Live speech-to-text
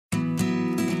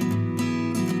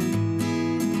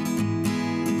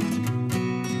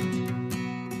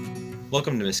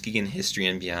Welcome to Muskegon History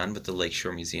and Beyond with the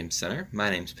Lakeshore Museum Center. My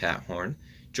name's Pat Horn.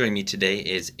 Joining me today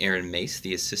is Aaron Mace,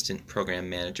 the Assistant Program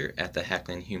Manager at the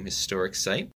Hackland Hume Historic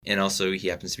Site. And also he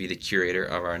happens to be the curator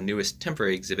of our newest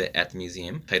temporary exhibit at the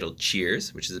museum titled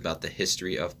Cheers, which is about the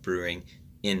history of brewing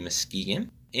in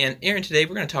Muskegon. And Aaron, today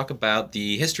we're going to talk about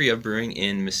the history of brewing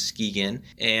in Muskegon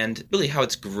and really how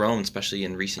it's grown, especially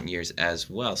in recent years as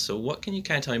well. So what can you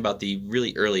kind of tell me about the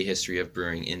really early history of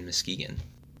brewing in Muskegon?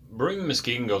 Brewing in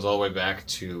Muskegon goes all the way back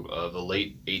to the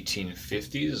late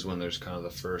 1850s when there's kind of the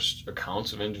first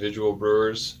accounts of individual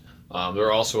brewers. There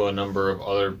are also a number of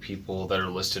other people that are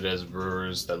listed as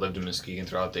brewers that lived in Muskegon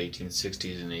throughout the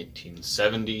 1860s and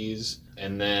 1870s.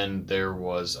 And then there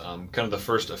was kind of the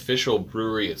first official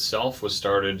brewery itself was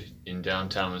started in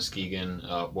downtown Muskegon,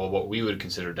 what we would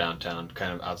consider downtown,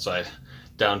 kind of outside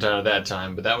downtown at that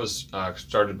time. But that was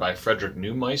started by Frederick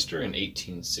Neumeister in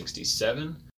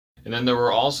 1867. And then there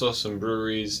were also some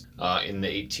breweries in the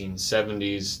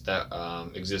 1870s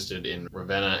that existed in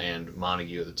Ravenna and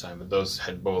Montague at the time, but those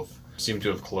had both seemed to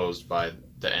have closed by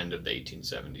the end of the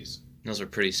 1870s. Those were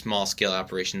pretty small-scale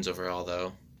operations overall,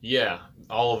 though. Yeah,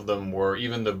 all of them were.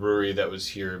 Even the brewery that was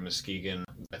here in Muskegon,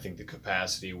 I think the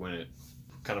capacity when it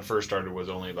kind of first started was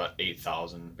only about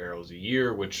 8,000 barrels a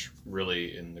year, which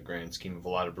really, in the grand scheme of a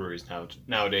lot of breweries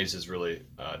nowadays, is really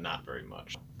not very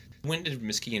much. When did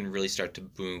Muskegon really start to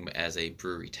boom as a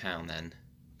brewery town then?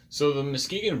 So the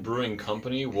Muskegon Brewing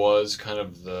Company was kind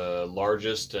of the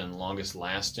largest and longest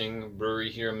lasting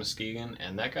brewery here in Muskegon,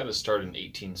 and that got its start in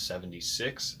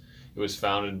 1876. It was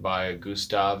founded by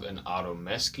Gustav and Otto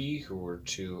Meske, who were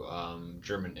two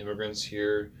German immigrants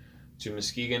here to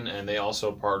Muskegon, and they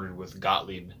also partnered with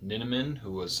Gottlieb Ninnemann,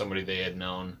 who was somebody they had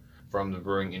known from the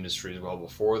brewing industry as well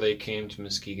before they came to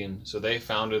Muskegon. So they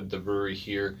founded the brewery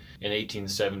here in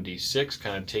 1876,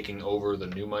 kind of taking over the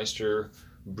Neumeister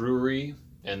brewery.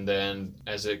 And then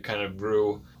as it kind of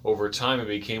grew over time, it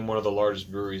became one of the largest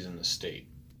breweries in the state.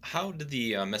 How did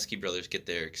the Meske brothers get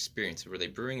their experience? Were they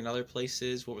brewing in other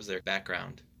places? What was their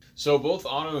background? So both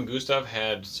Otto and Gustav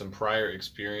had some prior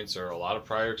experience, or a lot of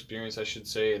prior experience, I should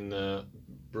say, in the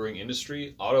brewing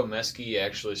industry. Otto Meske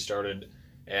actually started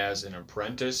as an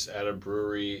apprentice at a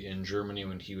brewery in Germany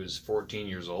when he was 14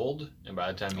 years old. And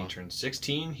by the time he turned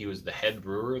 16, he was the head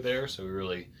brewer there, so he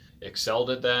really excelled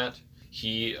at that.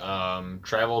 He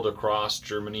traveled across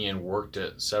Germany and worked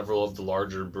at several of the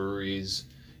larger breweries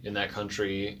in that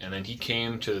country. And then he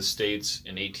came to the States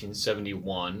in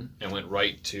 1871 and went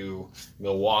right to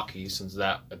Milwaukee, since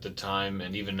that at the time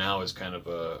and even now is kind of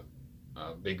a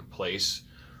big place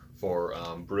for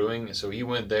brewing. So he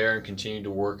went there and continued to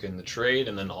work in the trade,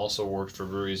 and then also worked for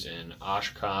breweries in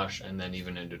Oshkosh and then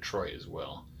even in Detroit as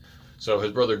well. So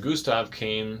his brother Gustav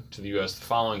came to the U.S. the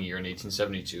following year in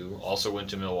 1872, also went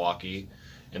to Milwaukee,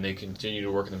 and they continued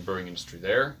to work in the brewing industry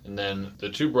there. And then the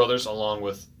two brothers, along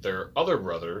with their other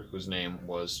brother, whose name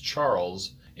was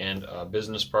Charles, and a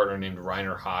business partner named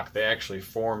Reiner Hock, they actually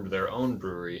formed their own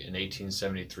brewery in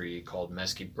 1873 called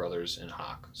Meske Brothers and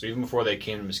Hock. So even before they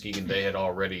came to Muskegon, they had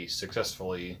already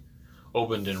successfully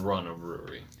opened and run a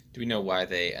brewery. Do we know why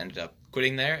they ended up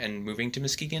quitting there and moving to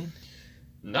Muskegon?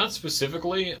 Not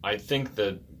specifically. I think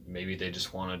that maybe they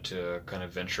just wanted to kind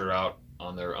of venture out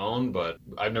on their own, but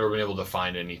I've never been able to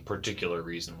find any particular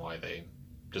reason why they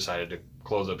decided to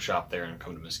close up shop there and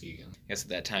come to Muskegon. I guess at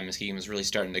that time Muskegon was really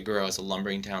starting to grow as a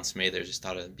lumbering town, so maybe they just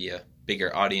thought it'd be a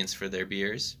bigger audience for their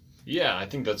beers. Yeah, I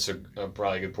think that's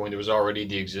probably a good point. There was already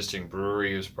the existing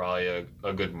brewery. It was probably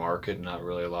a good market, not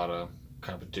really a lot of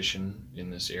competition in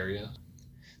this area.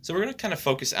 So we're going to kind of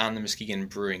focus on the Muskegon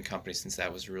Brewing Company, since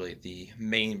that was really the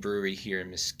main brewery here in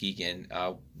Muskegon.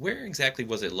 Where exactly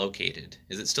was it located?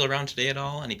 Is it still around today at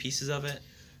all? Any pieces of it?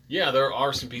 Yeah, there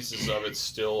are some pieces of it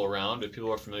still around. If people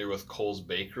are familiar with Cole's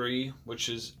Bakery, which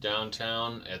is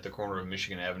downtown at the corner of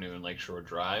Michigan Avenue and Lakeshore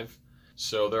Drive.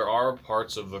 So there are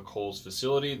parts of the Cole's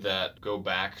facility that go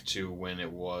back to when it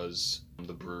was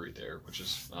the brewery there, which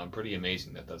is pretty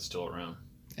amazing that that's still around.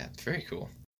 Yeah, very cool.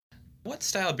 What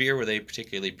style of beer were they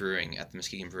particularly brewing at the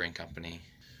Muskegon Brewing Company?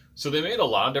 So they made a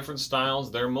lot of different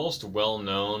styles. Their most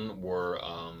well-known were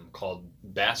called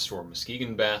Best or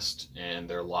Muskegon Best, and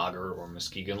their lager or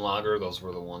Muskegon Lager. Those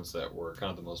were the ones that were kind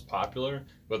of the most popular.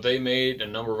 But they made a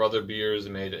number of other beers.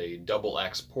 They made a Double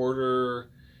X Porter,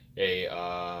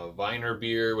 a Wiener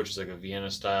beer, which is like a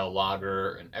Vienna-style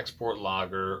lager, an export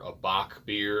lager, a Bock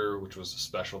beer, which was a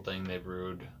special thing they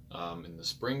brewed in the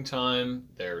springtime,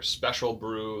 their special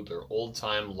brew, their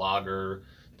old-time lager,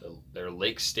 their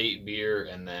Lake State beer,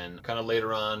 and then kind of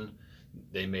later on,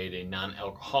 they made a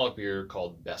non-alcoholic beer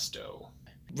called Besto.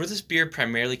 Was this beer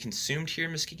primarily consumed here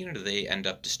in Muskegon, or do they end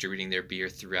up distributing their beer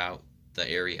throughout the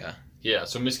area? Yeah,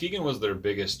 so Muskegon was their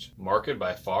biggest market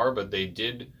by far, but they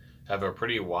did have a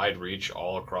pretty wide reach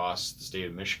all across the state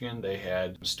of Michigan. They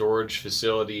had storage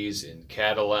facilities in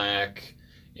Cadillac,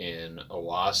 in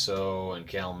Owasso, and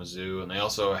Kalamazoo, and they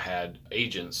also had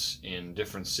agents in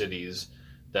different cities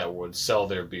that would sell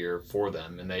their beer for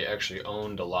them. And they actually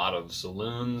owned a lot of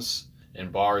saloons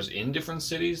and bars in different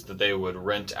cities that they would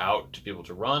rent out to people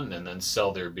to run and then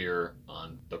sell their beer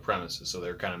on the premises. So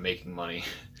they're kind of making money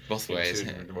Both in ways. two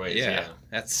different ways. Yeah,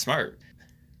 that's smart.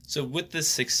 So with the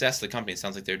success of the company, it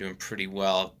sounds like they're doing pretty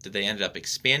well. Did they end up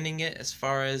expanding it as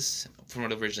far as from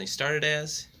what it originally started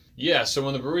as? Yeah, so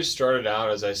when the brewery started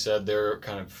out, as I said, their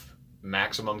kind of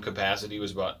maximum capacity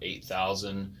was about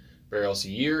 8,000 barrels a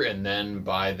year, and then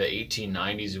by the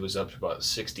 1890s, it was up to about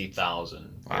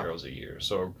 60,000 barrels a year.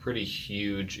 So a pretty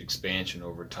huge expansion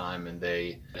over time, and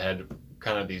they had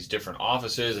kind of these different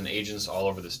offices and agents all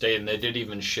over the state, and they did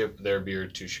even ship their beer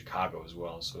to Chicago as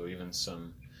well, so even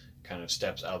some kind of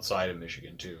steps outside of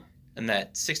Michigan too. And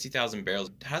that 60,000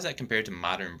 barrels, how does that compare to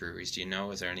modern breweries? Do you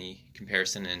know? Is there any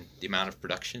comparison in the amount of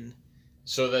production?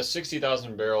 So that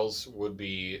 60,000 barrels would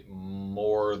be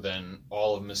more than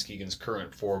all of Muskegon's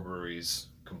current 4 breweries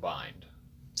combined.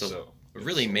 So a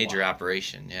really major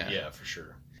operation, yeah. Yeah, for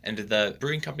sure. And did the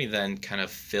brewing company then kind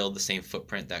of fill the same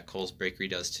footprint that Cole's Bakery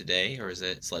does today, or is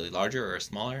it slightly larger or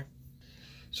smaller?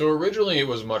 So originally it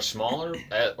was much smaller.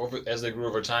 As they grew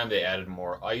over time, they added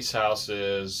more ice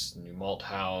houses, new malt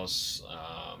house,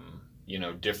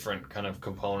 different kind of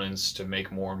components to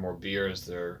make more and more beer as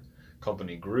their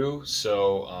company grew.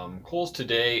 So Cole's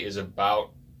today is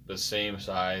about the same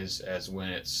size as when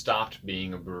it stopped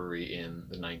being a brewery in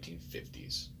the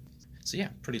 1950s. So yeah,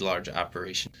 pretty large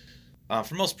operation.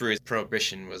 For most breweries,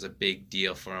 Prohibition was a big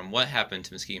deal for them. What happened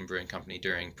to Muskegon Brewing Company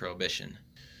during Prohibition?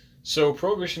 So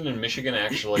Prohibition in Michigan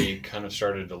actually kind of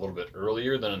started a little bit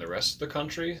earlier than in the rest of the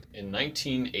country. In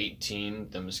 1918,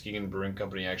 the Muskegon Brewing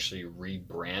Company actually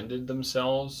rebranded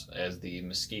themselves as the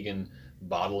Muskegon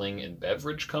Bottling and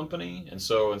Beverage Company. And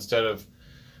so instead of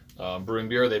brewing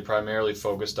beer, they primarily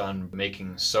focused on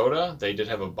making soda. They did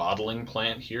have a bottling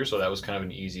plant here, so that was kind of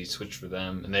an easy switch for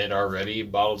them. And they had already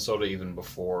bottled soda even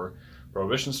before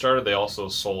Prohibition started. They also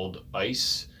sold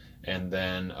ice. And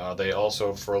then they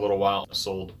also, for a little while,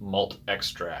 sold malt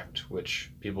extract, which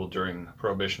people during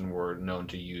Prohibition were known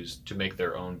to use to make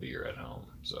their own beer at home.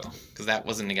 So, because that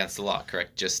wasn't against the law,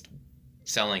 correct? Just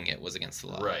selling it was against the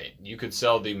law. Right. You could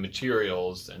sell the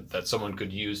materials that someone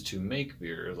could use to make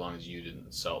beer as long as you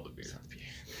didn't sell the beer.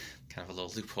 Kind of a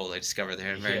little loophole I discovered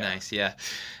there. Very nice, yeah.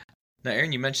 Now,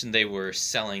 Aaron, you mentioned they were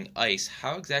selling ice.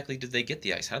 How exactly did they get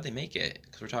the ice? How did they make it?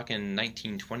 Because we're talking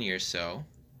 1920 or so.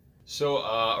 So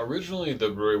originally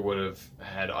the brewery would have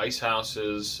had ice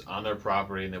houses on their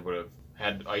property, and they would have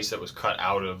had ice that was cut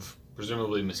out of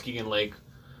presumably Muskegon Lake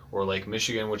or Lake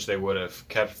Michigan, which they would have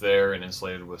kept there and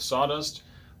insulated with sawdust.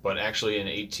 But actually in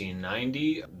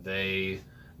 1890, they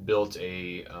built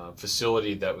a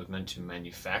facility that was meant to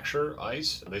manufacture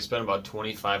ice. They spent about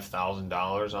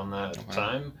 $25,000 on that at the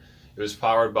time. It was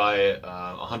powered by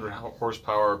a 100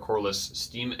 horsepower coreless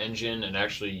steam engine and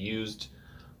actually used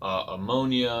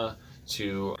ammonia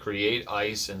to create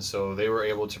ice, and so they were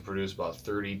able to produce about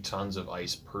 30 tons of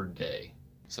ice per day.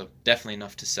 So definitely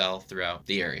enough to sell throughout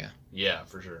the area. Yeah,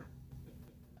 for sure.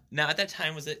 Now, at that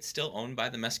time, was it still owned by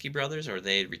the Meskey brothers, or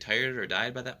they retired or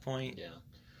died by that point? Yeah.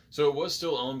 So it was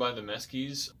still owned by the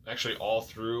Meskeys, actually all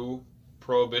through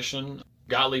Prohibition.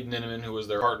 Gottlieb Ninneman, who was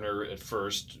their partner at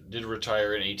first, did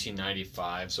retire in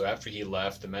 1895. So after he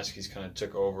left, the Meskeys kind of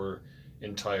took over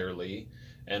entirely.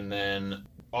 And then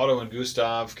Otto and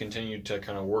Gustav continued to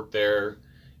kind of work there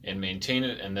and maintain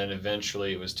it, and then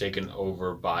eventually it was taken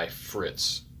over by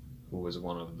Fritz, who was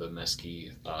one of the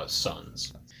Meskey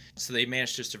sons. So they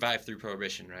managed to survive through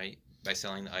Prohibition, right? By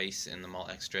selling the ice and the malt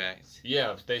extract?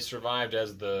 Yeah, they survived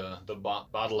as the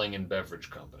bottling and beverage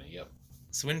company, yep.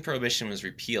 So when Prohibition was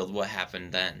repealed, what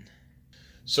happened then?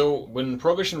 So when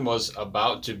Prohibition was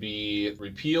about to be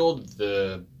repealed,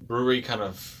 the brewery kind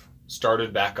of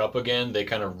started back up again. They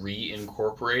kind of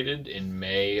reincorporated in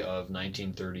May of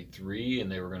 1933, and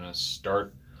they were going to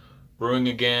start brewing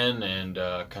again and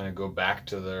kind of go back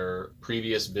to their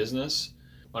previous business.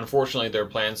 Unfortunately, their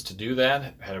plans to do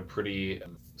that had a pretty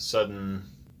sudden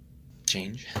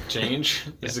change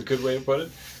is a good way to put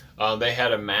it. They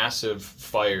had a massive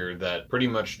fire that pretty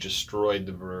much destroyed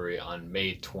the brewery on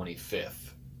May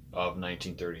 25th of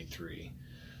 1933.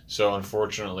 So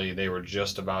unfortunately, they were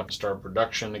just about to start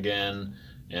production again,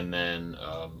 and then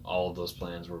all of those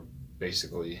plans were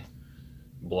basically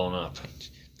blown up. Do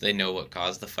they know what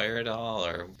caused the fire at all,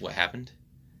 or what happened?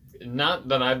 Not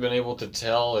that I've been able to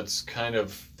tell. It's kind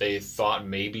of, they thought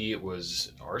maybe it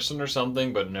was arson or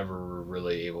something, but never were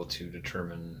really able to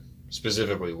determine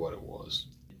specifically what it was.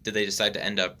 Did they decide to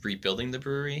end up rebuilding the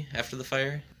brewery after the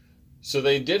fire? So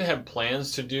they did have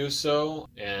plans to do so,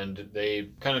 and they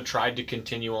kind of tried to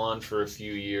continue on for a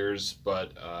few years,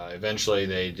 but eventually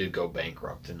they did go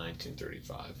bankrupt in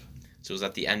 1935. So was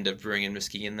that the end of Brewing in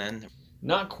Muskegon then?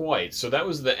 Not quite. So that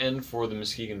was the end for the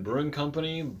Muskegon Brewing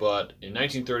Company, but in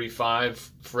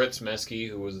 1935, Fritz Meske,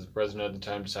 who was the president at the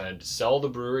time, decided to sell the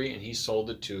brewery, and he sold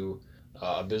it to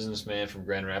a businessman from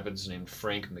Grand Rapids named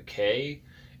Frank McKay.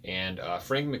 And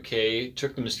Frank McKay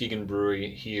took the Muskegon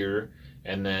Brewery here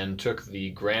and then took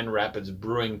the Grand Rapids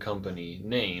Brewing Company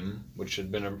name, which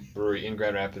had been a brewery in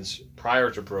Grand Rapids prior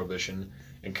to Prohibition,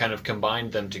 and kind of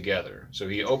combined them together. So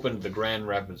he opened the Grand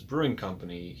Rapids Brewing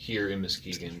Company here in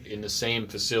Muskegon in the same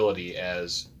facility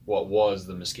as what was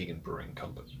the Muskegon Brewing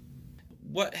Company.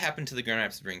 What happened to the Grand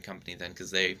Rapids Brewing Company then?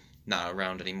 Because they're not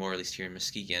around anymore, at least here in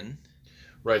Muskegon.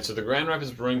 Right, so the Grand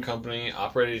Rapids Brewing Company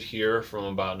operated here from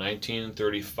about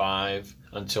 1935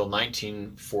 until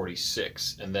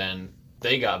 1946, and then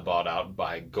they got bought out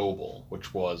by Goebel,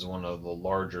 which was one of the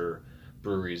larger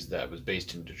breweries that was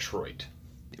based in Detroit.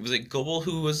 Was it Goebel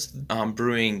who was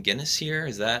brewing Guinness here?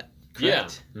 Is that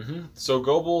correct? Yeah. Mm-hmm. So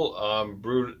Goebel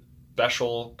brewed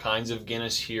special kinds of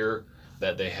Guinness here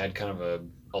that they had kind of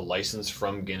a license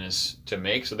from Guinness to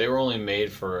make. So they were only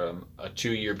made for a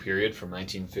 2-year period from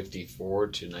 1954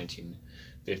 to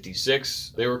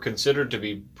 1956. They were considered to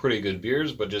be pretty good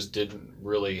beers, but just didn't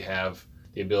really have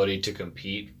the ability to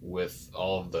compete with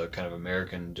all of the kind of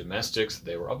American domestics that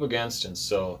they were up against, and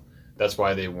so that's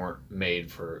why they weren't made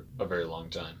for a very long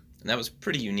time. And that was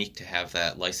pretty unique to have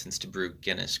that license to brew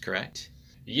Guinness, correct?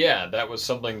 Yeah, that was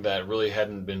something that really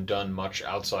hadn't been done much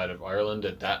outside of Ireland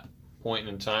at that point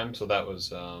in time, so that was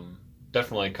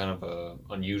definitely kind of a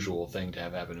unusual thing to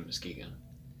have happen in Muskegon.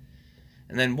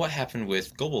 And then what happened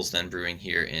with Goebel's then brewing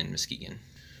here in Muskegon?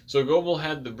 So Goebel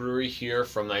had the brewery here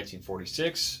from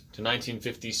 1946 to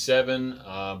 1957,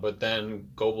 but then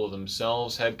Goebel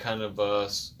themselves had kind of a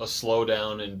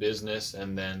slowdown in business,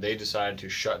 and then they decided to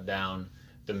shut down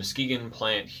the Muskegon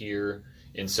plant here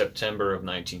in September of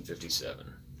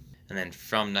 1957. And then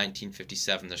from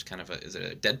 1957, there's kind of is it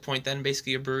a dead point then,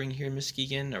 basically, of brewing here in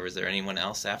Muskegon, or was there anyone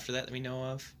else after that we know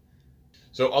of?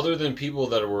 So other than people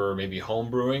that were maybe home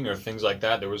brewing or things like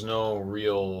that, there was no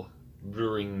real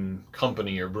brewing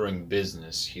company or brewing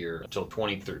business here until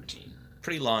 2013.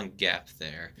 Pretty long gap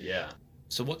there. Yeah.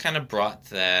 So what kind of brought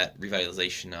that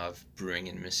revitalization of brewing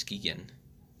in Muskegon?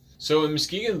 So in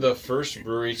Muskegon, the first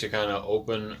brewery to kind of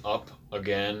open up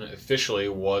again officially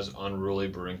was Unruly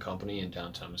Brewing Company in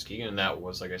downtown Muskegon, and that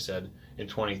was, like I said, in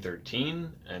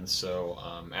 2013. And so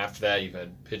after that, you've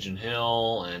had Pigeon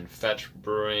Hill and Fetch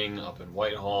Brewing up in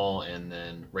Whitehall, and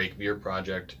then Rake Beer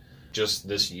Project just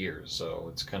this year. So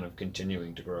it's kind of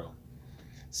continuing to grow.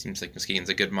 Seems like Muskegon's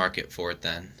a good market for it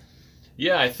then.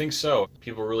 Yeah, I think so.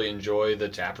 People really enjoy the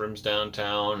tap rooms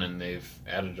downtown, and they've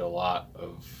added a lot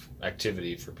of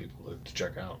activity for people to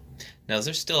check out. Now, is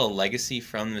there still a legacy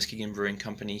from the Muskegon Brewing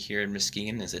Company here in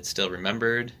Muskegon? Is it still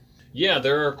remembered? Yeah,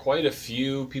 there are quite a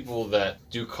few people that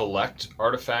do collect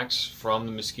artifacts from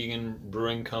the Muskegon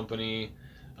Brewing Company.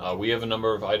 We have a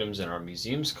number of items in our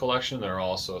museum's collection. There are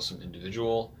also some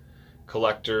individual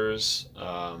collectors,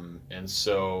 and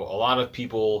so a lot of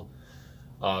people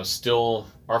still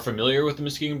are familiar with the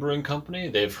Muskegon Brewing Company.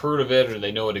 They've heard of it or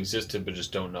they know it existed, but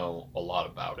just don't know a lot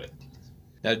about it.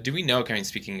 Now, do we know,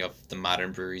 speaking of the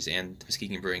modern breweries and the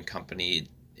Muskegon Brewing Company,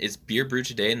 is beer brewed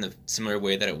today in the similar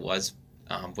way that it was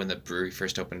when the brewery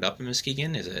first opened up in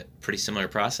Muskegon? Is it a pretty similar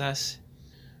process?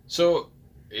 So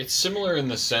it's similar in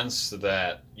the sense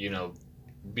that,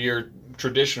 beer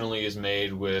traditionally is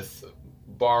made with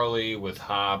barley, with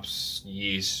hops,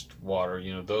 yeast, water,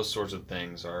 those sorts of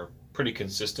things are pretty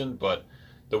consistent, but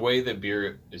the way that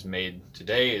beer is made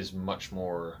today is much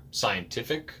more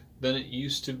scientific than it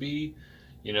used to be.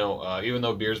 Even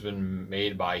though beer's been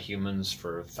made by humans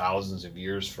for thousands of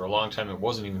years, for a long time it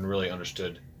wasn't even really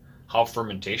understood how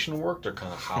fermentation worked or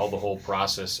kind of how the whole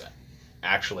process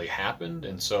actually happened.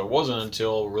 And so it wasn't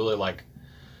until really like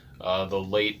the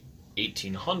late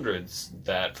 1800s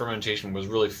that fermentation was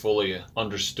really fully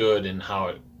understood and how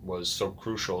it was so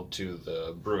crucial to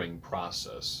the brewing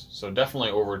process. So definitely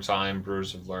over time,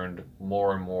 brewers have learned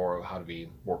more and more of how to be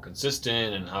more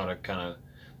consistent and how to kind of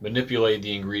manipulate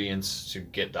the ingredients to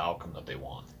get the outcome that they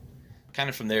want. Kind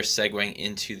of from there, segueing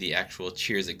into the actual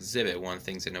Cheers exhibit, one of the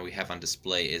things I know we have on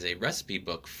display is a recipe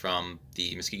book from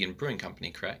the Muskegon Brewing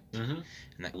Company, correct? Mm-hmm.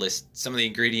 And that lists some of the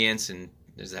ingredients, and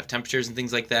does it have temperatures and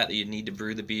things like that you need to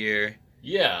brew the beer?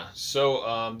 Yeah,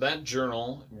 so that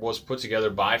journal was put together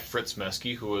by Fritz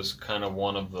Meske, who was kind of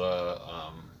one of the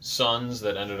sons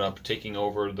that ended up taking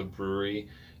over the brewery.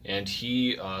 And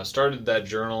he started that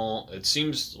journal, it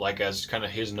seems like as kind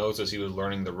of his notes as he was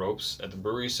learning the ropes at the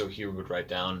brewery. So he would write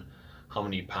down how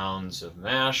many pounds of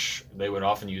mash. They would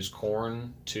often use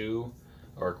corn too,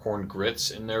 or corn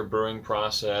grits in their brewing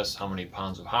process, how many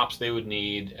pounds of hops they would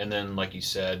need, and then, like you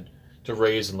said, to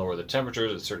raise and lower the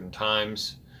temperatures at certain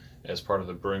times as part of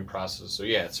the brewing process. So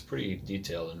yeah, it's pretty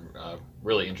detailed and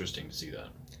really interesting to see that.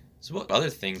 So what other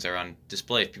things are on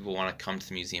display if people want to come to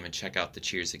the museum and check out the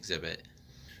Cheers exhibit?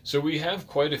 So we have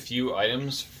quite a few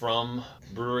items from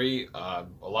brewery, a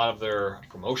lot of their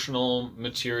promotional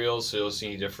materials. So you'll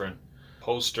see different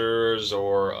posters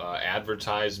or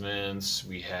advertisements.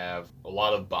 We have a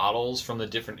lot of bottles from the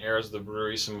different eras of the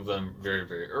brewery, some of them very,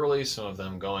 very early, some of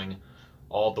them going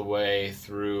all the way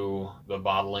through the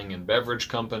bottling and beverage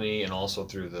company and also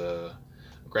through the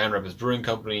Grand Rapids Brewing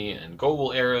Company and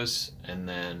Goebel eras, and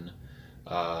then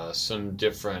some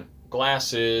different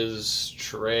glasses,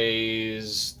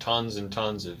 trays, tons and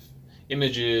tons of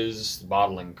images,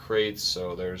 bottling crates,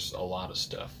 so there's a lot of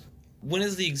stuff. When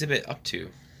is the exhibit up to?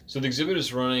 So the exhibit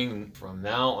is running from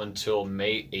now until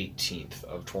May 18th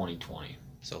of 2020.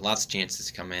 So lots of chances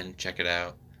to come in, check it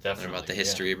out, Definitely. learn about the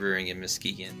history of brewing in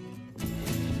Muskegon.